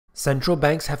Central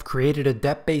banks have created a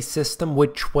debt-based system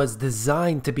which was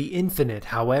designed to be infinite.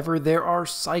 However, there are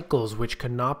cycles which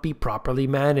cannot be properly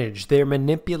managed. They're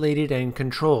manipulated and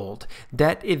controlled.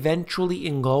 Debt eventually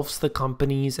engulfs the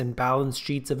companies and balance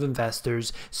sheets of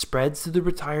investors, spreads to the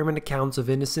retirement accounts of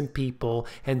innocent people,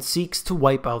 and seeks to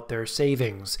wipe out their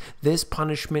savings. This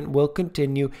punishment will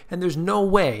continue, and there's no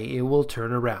way it will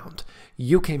turn around.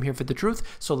 You came here for the truth,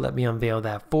 so let me unveil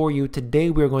that for you.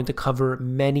 Today we're going to cover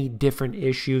many different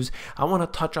issues. I want to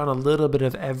touch on a little bit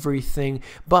of everything,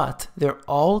 but they're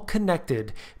all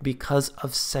connected because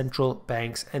of central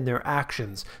banks and their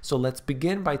actions. So let's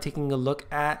begin by taking a look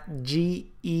at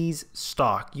GE's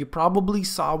stock. You probably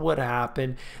saw what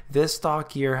happened. This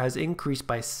stock here has increased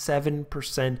by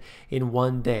 7% in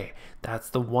one day. That's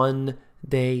the 1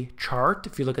 day chart.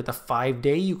 If you look at the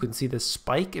 5-day, you can see the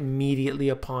spike immediately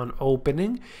upon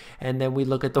opening, and then we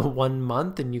look at the 1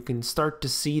 month and you can start to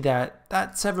see that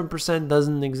 7%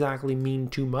 doesn't exactly mean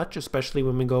too much, especially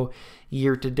when we go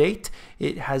year to date.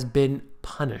 It has been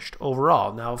punished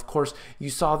overall. Now, of course,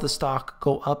 you saw the stock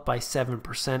go up by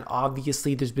 7%.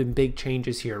 Obviously, there's been big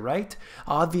changes here, right?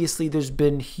 Obviously, there's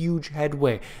been huge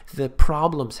headway. The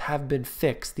problems have been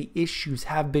fixed. The issues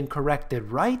have been corrected,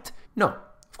 right? No,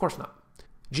 of course not.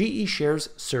 GE shares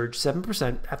surged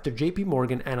 7% after JP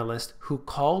Morgan analyst who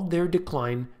called their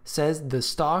decline says the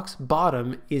stock's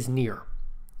bottom is near.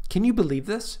 Can you believe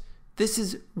this? This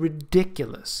is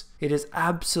ridiculous. It is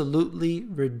absolutely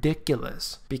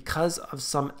ridiculous. Because of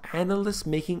some analysts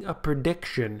making a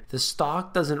prediction, the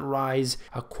stock doesn't rise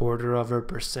 0.25%,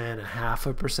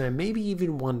 0.5%, maybe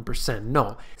even 1%.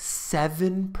 No,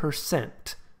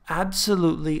 7%.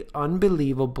 Absolutely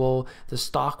unbelievable. The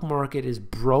stock market is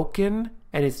broken,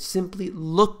 and it's simply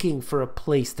looking for a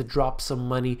place to drop some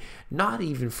money, not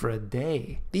even for a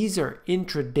day. These are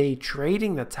intraday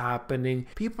trading that's happening.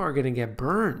 People are going to get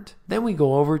burned. Then we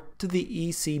go over to the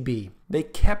ECB. They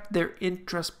kept their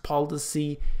interest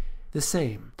policy the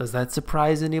same. Does that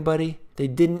surprise anybody? They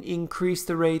didn't increase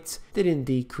the rates. They didn't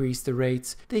decrease the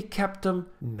rates. They kept them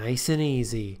nice and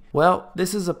easy. Well,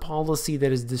 this is a policy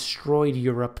that has destroyed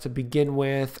Europe to begin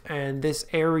with, and this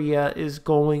area is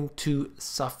going to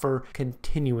suffer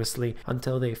continuously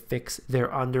until they fix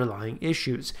their underlying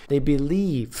issues. They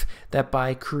believe that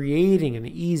by creating an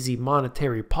easy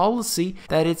monetary policy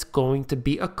that it's going to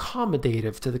be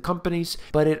accommodative to the companies,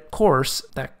 but of course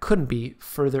that couldn't be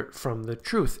further from the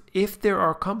truth. If there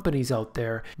are companies out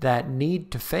there that need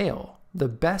to fail, the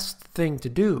best thing to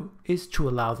do is to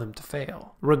allow them to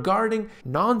fail. Regarding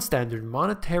non-standard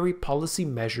monetary policy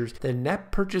measures, the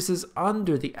net purchases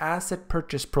under the asset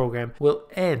purchase program will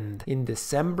end in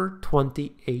December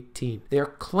 2018. They're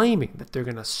claiming that they're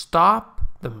going to stop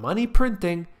the money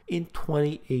printing in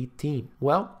 2018.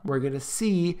 Well, we're going to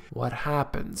see what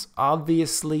happens.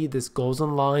 Obviously, this goes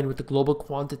in line with the global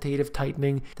quantitative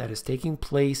tightening that is taking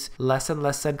place. Less and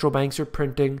less central banks are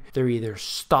printing. They're either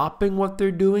stopping what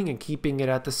they're doing and keeping it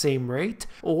at the same rate,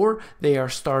 or they are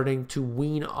starting to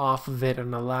wean off of it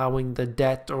and allowing the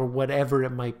debt or whatever it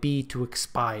might be to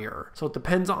expire. So it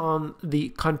depends on the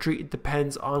country. It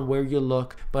depends on where you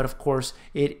look. But of course,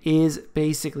 it is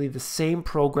basically the same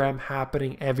program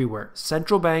happening everywhere.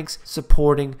 Central banks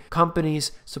supporting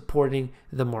companies, supporting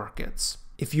the markets.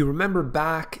 If you remember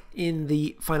back in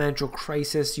the financial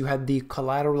crisis, you had the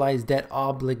collateralized debt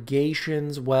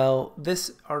obligations. Well,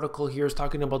 this article here is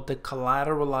talking about the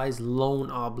collateralized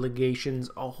loan obligations,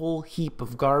 a whole heap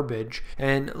of garbage.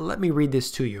 And let me read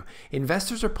this to you.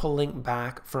 Investors are pulling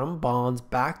back from bonds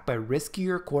backed by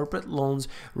riskier corporate loans,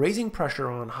 raising pressure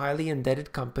on highly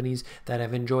indebted companies that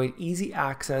have enjoyed easy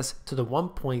access to the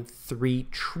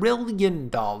 $1.3 trillion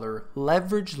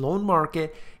leveraged loan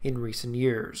market in recent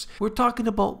years. We're talking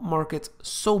about markets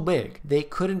so big they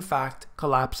could in fact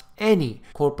collapse any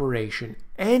corporation,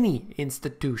 any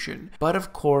institution. But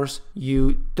of course,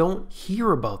 you don't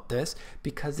hear about this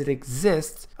because it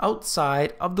exists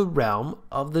outside of the realm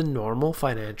of the normal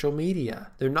financial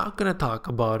media. They're not going to talk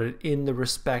about it in the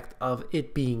respect of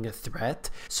it being a threat.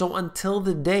 So until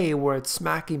the day where it's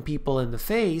smacking people in the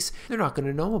face, they're not going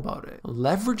to know about it.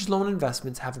 Leveraged loan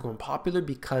investments have grown popular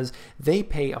because they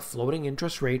pay a floating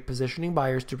interest rate, positioning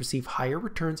buyers to receive higher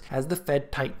returns as the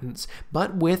Fed tightens.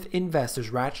 But with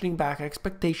investors ratcheting back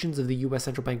expectations of the U.S.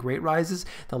 central bank rate rises,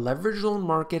 the leveraged loan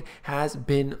market has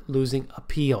been losing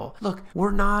appeal. Look,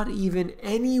 we're not even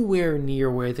anywhere near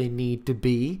where they need to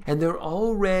be, and they're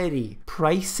already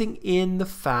pricing in the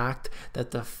fact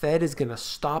that the Fed is going to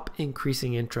stop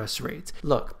increasing interest rates.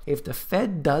 Look, if the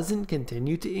Fed doesn't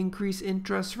continue to increase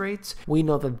interest rates, we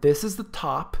know that this is the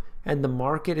top and the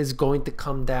market is going to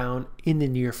come down in the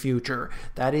near future.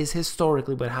 That is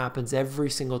historically what happens every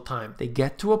single time. They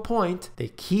get to a point, they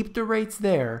keep the rates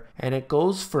there, and it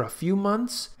goes for a few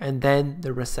months, and then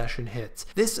the recession hits.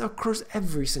 This occurs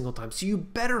every single time. So you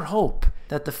better hope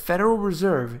that the Federal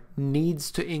Reserve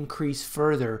needs to increase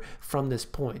further from this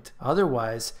point.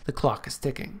 Otherwise, the clock is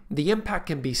ticking. The impact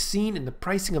can be seen in the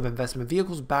pricing of investment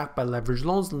vehicles backed by leveraged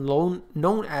loans,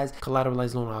 known as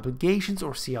collateralized loan obligations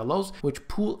or CLOs, which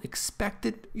pool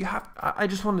expected. I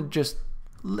just want to just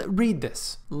read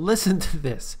this. Listen to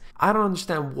this. I don't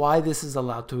understand why this is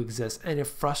allowed to exist, and it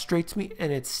frustrates me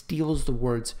and it steals the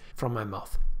words from my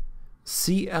mouth.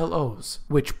 CLOs,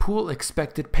 which pool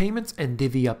expected payments and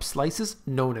divvy up slices,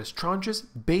 known as tranches,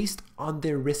 based on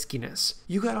their riskiness.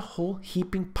 You got a whole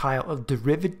heaping pile of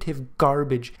derivative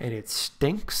garbage, and it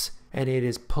stinks, and it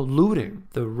is polluting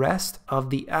the rest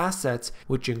of the assets,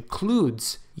 which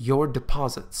includes your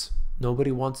deposits.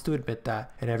 Nobody wants to admit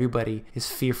that, and everybody is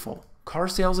fearful. Car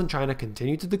sales in China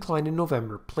continue to decline in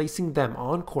November, placing them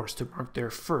on course to mark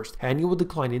their first annual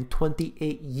decline in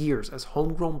 28 years as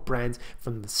homegrown brands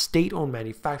from the state-owned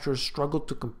manufacturers struggle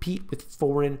to compete with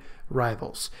foreign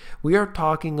rivals. We are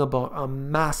talking about a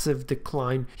massive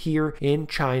decline here in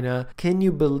China. Can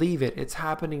you believe it? It's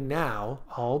happening now,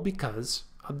 all because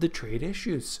of the trade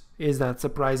issues. Is that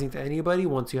surprising to anybody?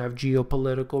 Once you have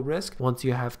geopolitical risk, once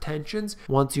you have tensions,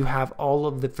 once you have all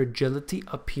of the fragility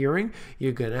appearing,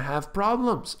 you're gonna have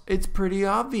problems. It's pretty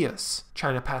obvious.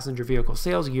 China passenger vehicle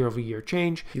sales year-over-year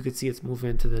change. You can see it's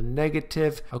moving into the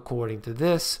negative according to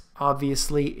this.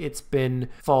 Obviously, it's been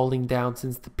falling down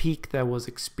since the peak that was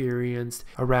experienced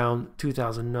around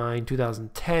 2009,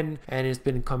 2010, and it's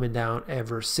been coming down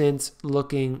ever since,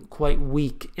 looking quite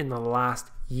weak in the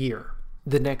last year.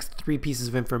 The next three pieces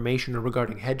of information are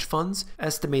regarding hedge funds.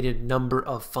 Estimated number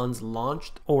of funds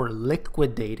launched or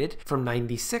liquidated from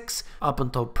 96 up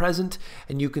until present.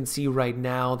 And you can see right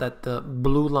now that the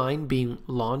blue line being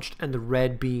launched and the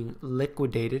red being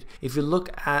liquidated. If you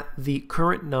look at the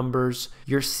current numbers,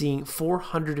 you're seeing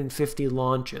 450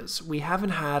 launches. We haven't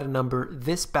had a number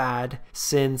this bad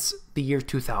since the year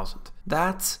 2000.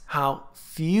 That's how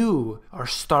few are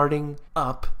starting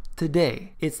up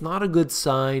today. It's not a good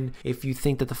sign if you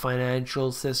think that the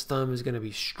financial system is going to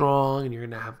be strong and you're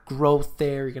going to have growth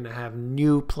there, you're going to have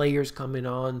new players coming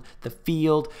on the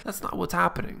field. That's not what's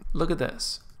happening. Look at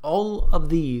this. All of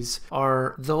these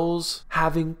are those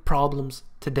having problems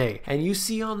today. And you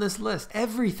see on this list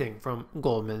everything from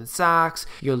Goldman Sachs,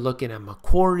 you're looking at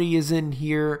Macquarie is in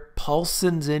here,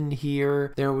 Paulson's in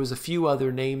here, there was a few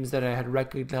other names that I had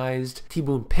recognized, T.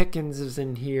 Boone Pickens is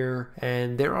in here,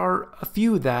 and there are a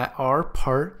few that are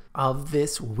part of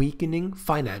this weakening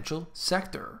financial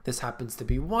sector. This happens to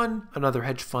be one. Another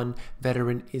hedge fund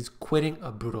veteran is quitting a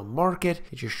brutal market.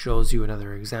 It just shows you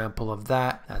another example of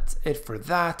that. That's it for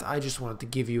that. I just wanted to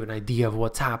give you an idea of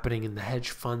what's happening in the hedge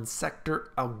fund sector.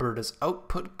 Alberta's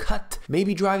output cut may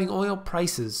be driving oil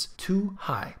prices too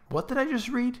high. What did I just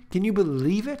read? Can you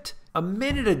believe it? A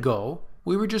minute ago,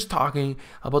 we were just talking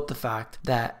about the fact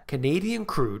that Canadian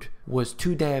crude was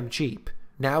too damn cheap.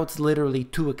 Now it's literally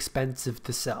too expensive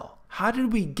to sell. How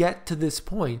did we get to this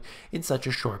point in such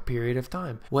a short period of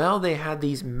time? Well, they had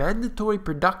these mandatory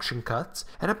production cuts,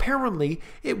 and apparently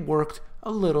it worked a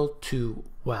little too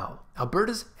well.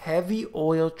 Alberta's heavy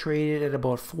oil traded at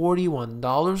about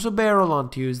 $41 a barrel on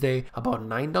Tuesday, about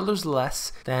 $9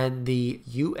 less than the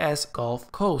US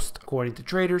Gulf Coast, according to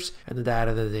traders and the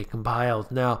data that they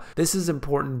compiled. Now, this is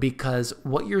important because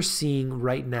what you're seeing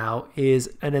right now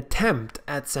is an attempt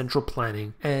at central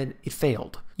planning, and it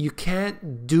failed. You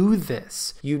can't do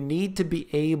this. You need to be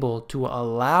able to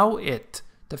allow it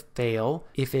to fail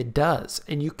if it does,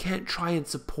 and you can't try and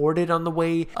support it on the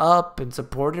way up and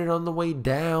support it on the way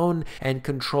down and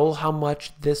control how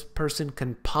much this person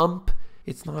can pump.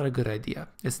 It's not a good idea.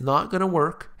 It's not going to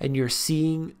work, and you're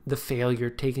seeing the failure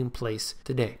taking place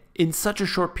today in such a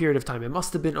short period of time. It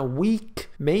must have been a week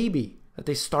maybe that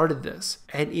they started this,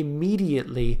 and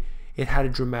immediately it had a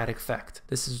dramatic effect.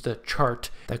 This is the chart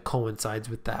that coincides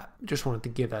with that. Just wanted to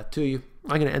give that to you.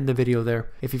 I'm going to end the video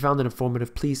there. If you found it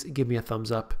informative, please give me a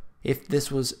thumbs up. If this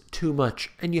was too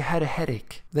much and you had a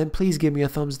headache, then please give me a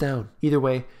thumbs down. Either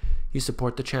way, you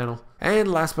support the channel.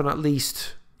 And last but not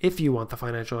least, if you want the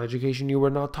financial education you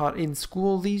were not taught in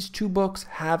school, these two books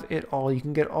have it all. You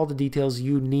can get all the details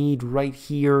you need right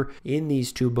here in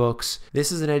these two books.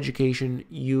 This is an education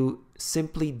you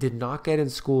simply did not get in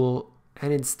school.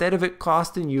 And instead of it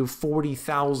costing you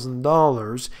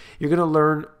 $40,000, you're going to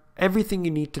learn everything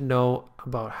you need to know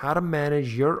about how to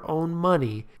manage your own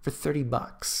money for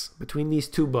 $30 between these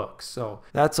two books. So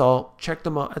that's all. Check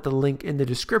them out at the link in the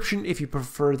description if you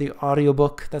prefer the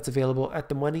audiobook that's available at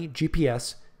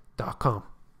themoneygps.com.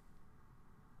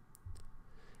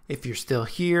 If you're still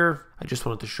here, I just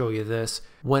wanted to show you this.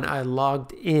 When I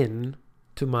logged in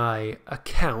to my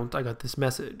account, I got this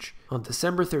message. On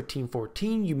December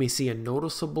 13/14, you may see a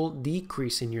noticeable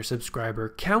decrease in your subscriber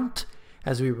count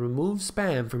as we remove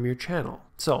spam from your channel.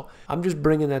 So I'm just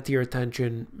bringing that to your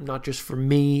attention, not just for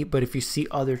me, but if you see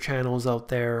other channels out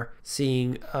there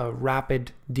seeing a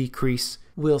rapid decrease,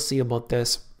 we'll see about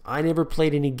this. I never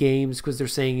played any games because they're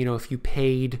saying, you know, if you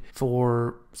paid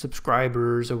for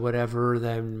subscribers or whatever,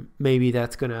 then maybe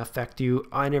that's going to affect you.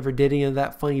 I never did any of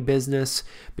that funny business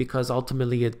because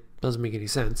ultimately it doesn't make any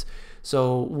sense.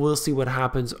 So we'll see what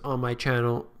happens on my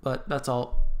channel, but that's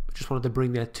all. I just wanted to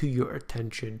bring that to your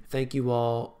attention. Thank you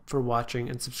all for watching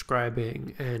and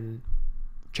subscribing and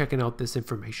checking out this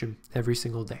information every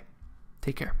single day.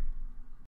 Take care.